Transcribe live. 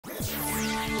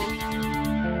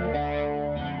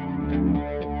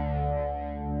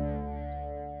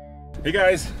Hey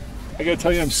guys, I gotta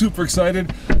tell you, I'm super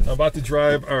excited. I'm about to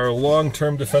drive our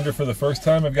long-term Defender for the first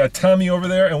time. I've got Tommy over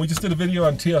there, and we just did a video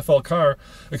on TFL Car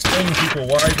explaining to people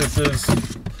why this is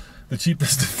the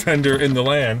cheapest Defender in the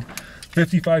land.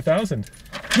 $55,000.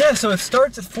 Yeah, so it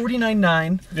starts at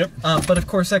 $49,900. Yep. But of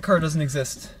course that car doesn't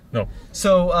exist. No.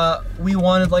 So we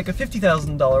wanted like a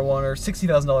 $50,000 one or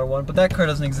 $60,000 one, but that car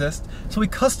doesn't exist. So we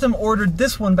custom ordered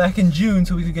this one back in June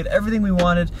so we could get everything we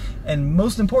wanted, and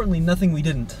most importantly, nothing we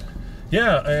didn't.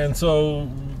 Yeah, and so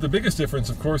the biggest difference,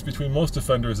 of course, between most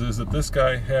Defenders is that this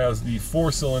guy has the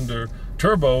 4-cylinder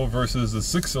turbo versus the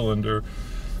 6-cylinder,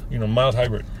 mild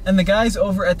hybrid. And the guys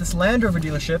over at this Land Rover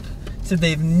dealership said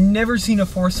they've never seen a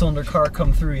 4-cylinder car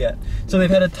come through yet. So they've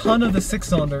had a ton of the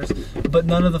 6-cylinders, but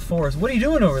none of the 4s. What are you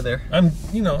doing over there? I'm,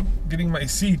 getting my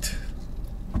seat.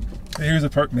 Here's a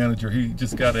park manager. He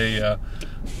just got a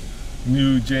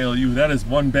new JLU. That is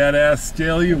one badass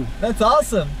JLU. That's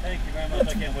awesome. Thank you very much.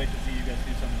 I can't wait to see you guys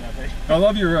do something that big. I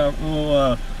love your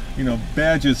little,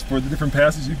 badges for the different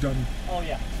passes you've done. Oh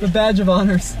yeah. The badge of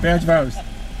honors. Badge of honors.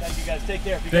 Thank you guys. Take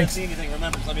care. If you Thanks. guys see anything,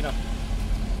 remember, just let me know.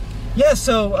 Yeah,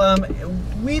 so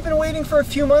we've been waiting for a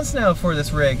few months now for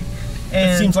this rig.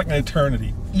 And it seems like an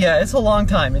eternity. Yeah, it's a long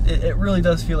time. It really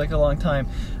does feel like a long time.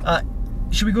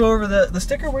 Should we go over the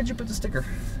sticker? Where'd you put the sticker?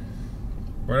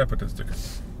 Where'd I put the sticker?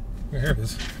 Here it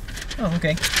is. Oh,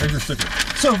 okay. Here's your sticker.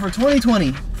 So for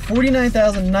 2020,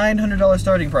 $49,900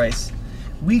 starting price,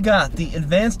 we got the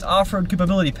Advanced Off-Road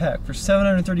Capability Pack for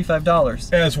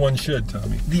 $735. As one should,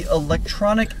 Tommy. The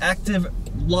Electronic Active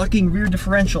Locking Rear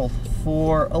Differential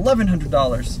for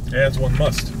 $1,100. As one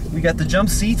must. We got the jump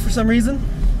seat for some reason.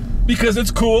 Because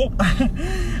it's cool.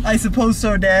 I suppose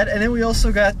so, Dad. And then we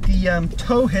also got the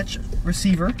tow hitch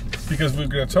receiver. Because we're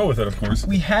going to tow with it, of course.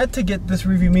 We had to get this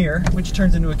rearview mirror, which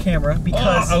turns into a camera,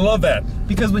 because I love that.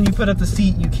 Because when you put up the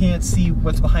seat, you can't see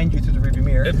what's behind you through the rearview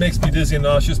mirror. It makes me dizzy and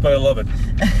nauseous, but I love it.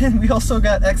 And we also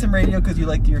got XM radio because you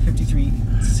like your 53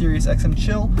 Sirius XM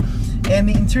Chill, and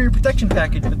the interior protection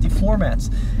package with the floor mats.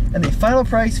 And the final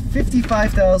price,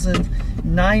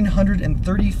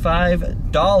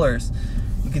 $55,935.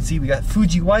 You can see we got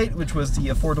Fuji White, which was the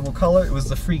affordable color. It was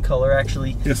the free color,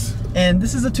 actually. Yes. And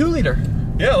this is a 2-liter.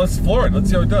 Yeah, let's floor it. Let's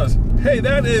see how it does. Hey,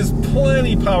 that is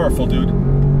plenty powerful, dude.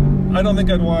 I don't think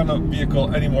I'd want a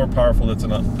vehicle any more powerful that's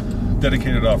a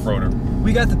dedicated off-roader.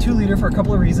 We got the 2-liter for a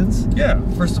couple of reasons. Yeah.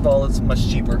 First of all, it's much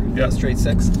cheaper than Yeah. the straight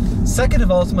 6. Second of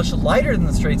all, it's much lighter than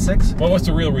the straight 6. Well, what's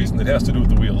the real reason? It has to do with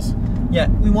the wheels. Yeah,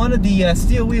 we wanted the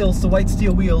steel wheels, the white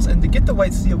steel wheels, and to get the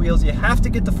white steel wheels, you have to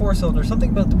get the 4-cylinder. Something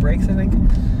about the brakes, I think.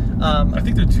 I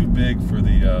think they're too big for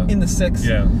the... in the 6.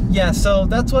 Yeah. Yeah, so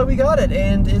that's why we got it,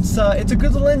 and it's a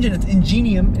good little engine. It's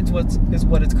Ingenium, is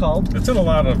what it's called. It's in a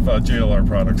lot of JLR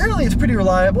products. Apparently it's pretty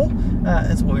reliable,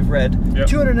 that's what we've read. Yep.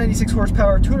 296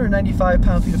 horsepower, 295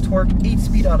 pound-feet of torque,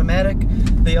 8-speed automatic.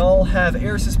 They all have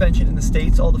air suspension in the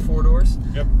States, all the 4-doors.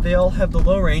 Yep. They all have the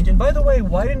low range, and by the way,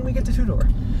 why didn't we get the 2-door?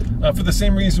 For the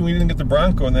same reason we didn't get the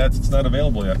Bronco, and that's it's not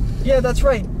available yet. Yeah, that's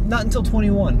right. Not until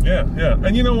 21. Yeah, yeah.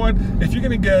 And you know what? If you're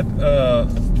going to get,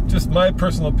 just my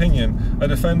personal opinion, a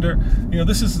Defender,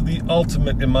 this is the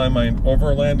ultimate, in my mind,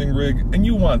 overlanding rig, and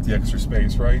you want the extra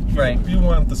space, right? Right. You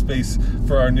want the space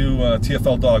for our new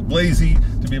TFL dog, Blazy,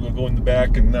 to be able to go in the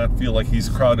back and not feel like he's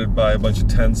crowded by a bunch of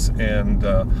tents and,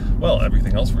 well,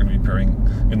 everything else we're going to be pairing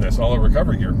in this, all our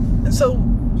recovery gear. So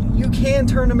you can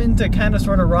turn them into kind of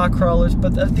sort of rock crawlers,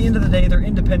 but at the end of the day, they're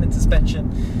independent suspension.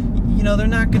 They're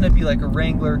not going to be like a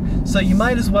Wrangler, so you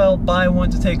might as well buy one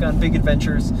to take on big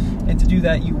adventures, and to do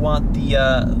that you want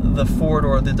the Ford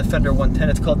or the Defender 110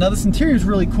 it's called. Now this interior is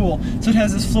really cool. So it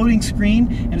has this floating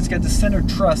screen, and it's got the center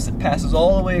truss that passes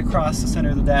all the way across the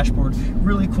center of the dashboard.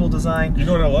 Really cool design. You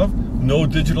know what I love? No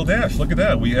digital dash. Look at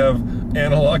that. We have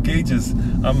analog gauges.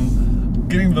 I'm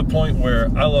getting to the point where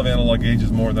I love analog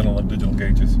gauges more than I love digital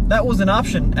gauges. That was an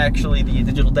option, actually, the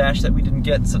digital dash that we didn't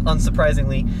get,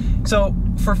 unsurprisingly. So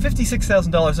for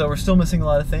 $56,000 though, we're still missing a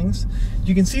lot of things.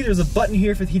 You can see there's a button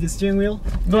here for the heated steering wheel.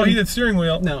 No heated steering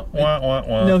wheel. No. Wah, wah,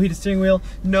 wah. No heated steering wheel.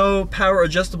 No power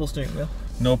adjustable steering wheel.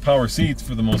 No power seats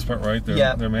for the most part, right?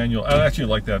 They're manual. I actually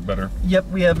like that better. Yep,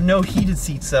 we have no heated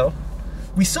seats though.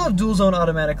 We still have dual zone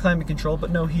automatic climate control,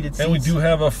 but no heated seats. And we do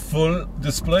have a full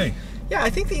display. Yeah, I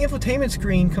think the infotainment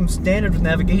screen comes standard with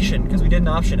navigation because we didn't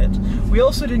option it. We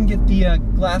also didn't get the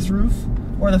glass roof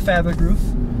or the fabric roof.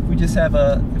 We just have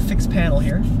a fixed panel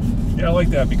here. Yeah, I like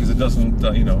that because it doesn't,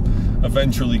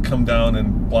 eventually come down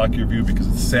and block your view because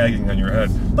it's sagging on your head.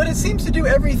 But it seems to do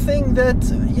everything that,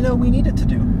 we need it to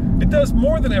do. It does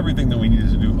more than everything that we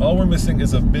needed to do. All we're missing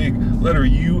is a big letter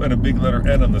U and a big letter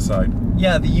N on the side.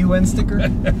 Yeah, the UN sticker.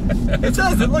 It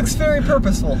does. It looks very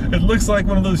purposeful. It looks like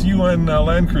one of those UN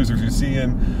Land Cruisers you see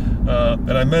in,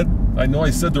 and I know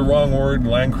I said the wrong word,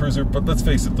 Land Cruiser, but let's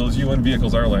face it, those UN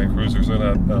vehicles are Land Cruisers. They're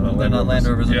not Land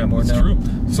Rovers anymore. Yeah, it's true.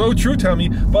 So true, Tommy.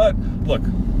 But look,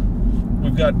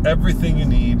 we've got everything you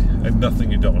need and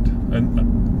nothing you don't.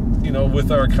 And, you know,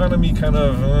 with our economy kind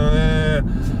of,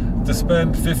 to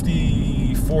spend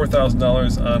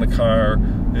 $54,000 on a car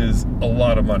is a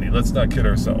lot of money. Let's not kid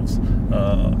ourselves.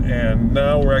 And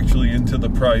now we're actually into the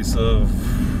price of,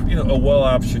 you know, a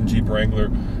well-optioned Jeep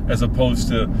Wrangler as opposed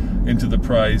to into the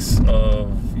price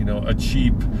of, you know, a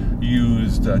cheap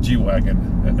used G-Wagon.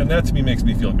 And that to me makes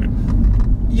me feel good.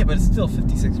 Yeah, but it's still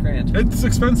 56 grand. It's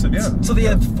expensive, yeah. So they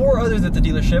had 4 others at the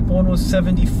dealership. One was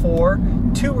 74,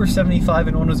 2 were 75,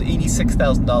 and one was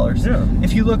 $86,000. Yeah.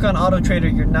 If you look on Auto Trader,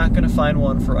 you're not going to find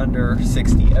one for under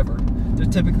 60 ever. They're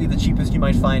typically the cheapest you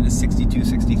might find is 62,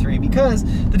 63, because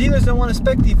the dealers don't want to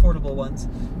spec the affordable ones.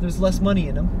 There's less money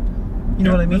in them. You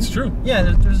know what I mean? That's true. Yeah,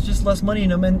 there's just less money in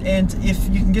them, and if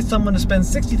you can get someone to spend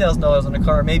 $60,000 on a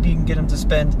car, maybe you can get them to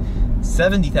spend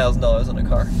 $70,000 on a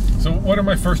car. So what are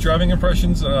my first driving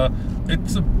impressions?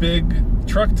 It's a big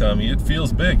truck, Tommy. It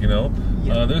feels big, you know.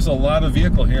 Yeah. There's a lot of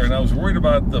vehicle here, and I was worried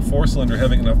about the 4-cylinder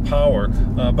having enough power,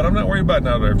 but I'm not worried about it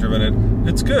now that I've driven it.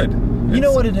 It's good. You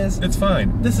know what it is? It's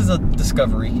fine. This is a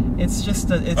Discovery. It's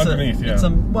just a... It's underneath, yeah. It's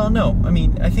well, no. I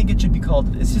mean, I think it should be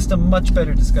called... It's just a much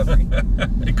better Discovery.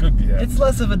 It could be, yeah. It's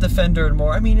less of a Defender and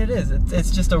more... I mean, it is.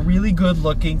 It's just a really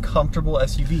good-looking, comfortable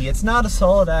SUV. It's not a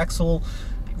solid axle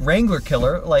Wrangler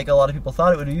killer like a lot of people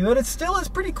thought it would be, but it still is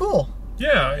pretty cool.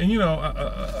 Yeah, and you know,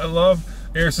 I love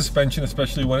air suspension,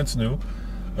 especially when it's new.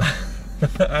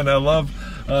 And I love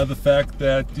the fact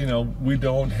that, you know, we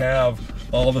don't have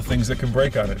all the things that can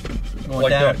break on it. Going like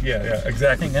down. that, yeah,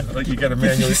 exactly. Like you gotta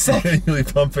manually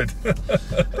pump it.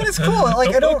 But it's cool.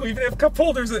 Like, I don't... Look, we even have cup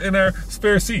holders in our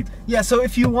spare seat. Yeah, so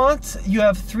if you want, you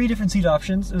have 3 different seat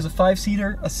options. There's a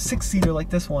 5-seater, a 6-seater like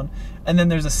this one, and then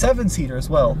there's a 7-seater as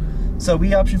well. So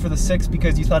we optioned for the 6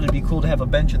 because you thought it'd be cool to have a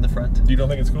bench in the front. You don't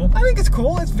think it's cool? I think it's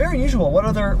cool. It's very unusual. What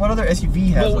other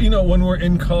SUV has Well, them? you know, when we're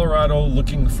in Colorado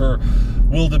looking for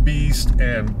wildebeest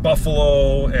and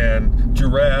buffalo and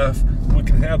giraffe, we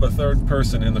can have a third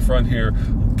person in the front here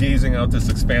gazing out this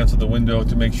expanse of the window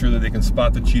to make sure that they can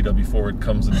spot the cheetah before it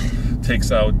comes and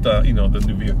takes out, you know, the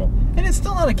new vehicle. And it's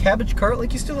still not a cabbage cart.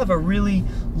 Like, you still have a really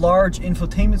large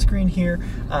infotainment screen here,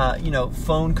 you know,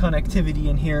 phone connectivity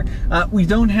in here. We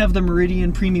don't have the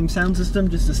Meridian premium sound system,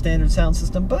 just a standard sound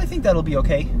system, but I think that'll be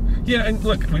okay. Yeah, and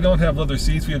look, we don't have leather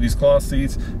seats, we have these cloth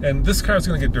seats, and this car's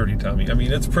gonna get dirty, Tommy. I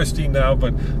mean, it's pristine now,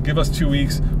 but give us 2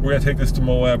 weeks, we're gonna take this to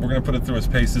Moab, we're gonna put it through its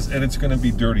paces, and it's gonna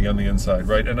be dirty on the inside,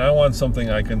 right? And I want something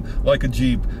I can, like a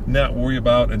Jeep, not worry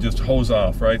about and just hose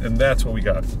off, right? And that's what we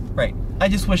got. Right. I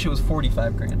just wish it was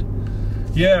 45 grand.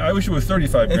 Yeah, I wish it was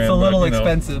 35 grand. It's a little but, you know,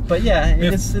 expensive, but yeah,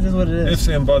 it is what it is. Ifs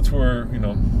and buts were, you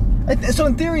know. So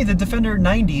in theory, the Defender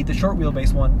 90, the short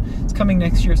wheelbase one, is coming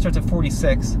next year. It starts at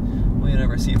 46. Well, you'll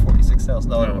never see a $46,000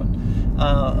 one.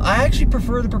 I actually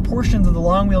prefer the proportions of the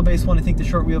long wheelbase one. I think the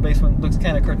short wheelbase one looks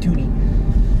kind of cartoony.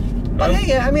 But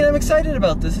hey, I mean, I'm excited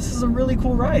about this. This is a really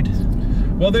cool ride.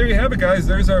 Well, there you have it, guys.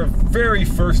 There's our very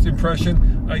first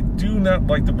impression. I do not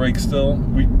like the brakes still.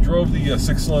 We drove the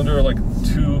 6-cylinder like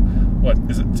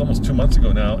it's almost 2 months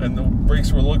ago now, and the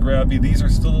brakes were a little grabby. These are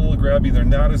still a little grabby. They're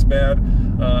not as bad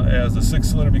as the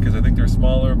 6-cylinder because I think they're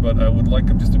smaller, but I would like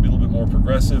them just to be a little bit more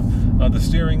progressive. The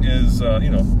steering is, you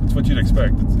know, it's what you'd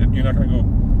expect. You're not going to go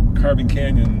carving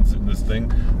canyons in this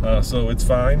thing, so it's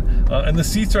fine. And the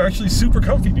seats are actually super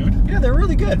comfy, dude. Yeah, they're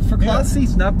really good. For cloth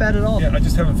seats, not bad at all. Yeah, I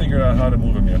just haven't figured out how to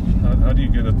move them yet. How do you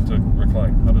get it to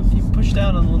recline? How does... You push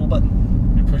down on the little button.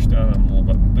 You push down on the little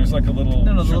button. There's like a little...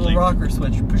 No, the little rocker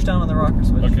switch. You push down on the rocker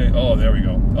switch. Okay, oh, there we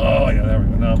go. Oh, yeah, there we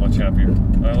go. Now I'm much happier.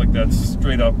 I like that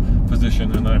straight up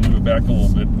position, and then I move it back a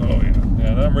little bit. Oh, yeah.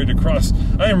 And I'm ready to cross.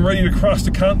 I am ready to cross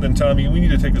the continent, Tommy. We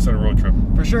need to take this on a road trip.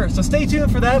 For sure. So stay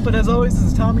tuned for that, but as always,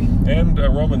 this is Tommy. And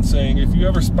Roman saying, if you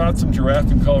ever spot some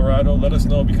giraffe in Colorado, let us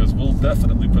know, because we'll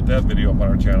definitely put that video up on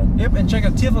our channel. Yep, and check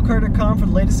out TFLcar.com for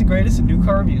the latest and greatest in new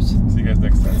car reviews. See you guys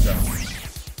next time. Ciao.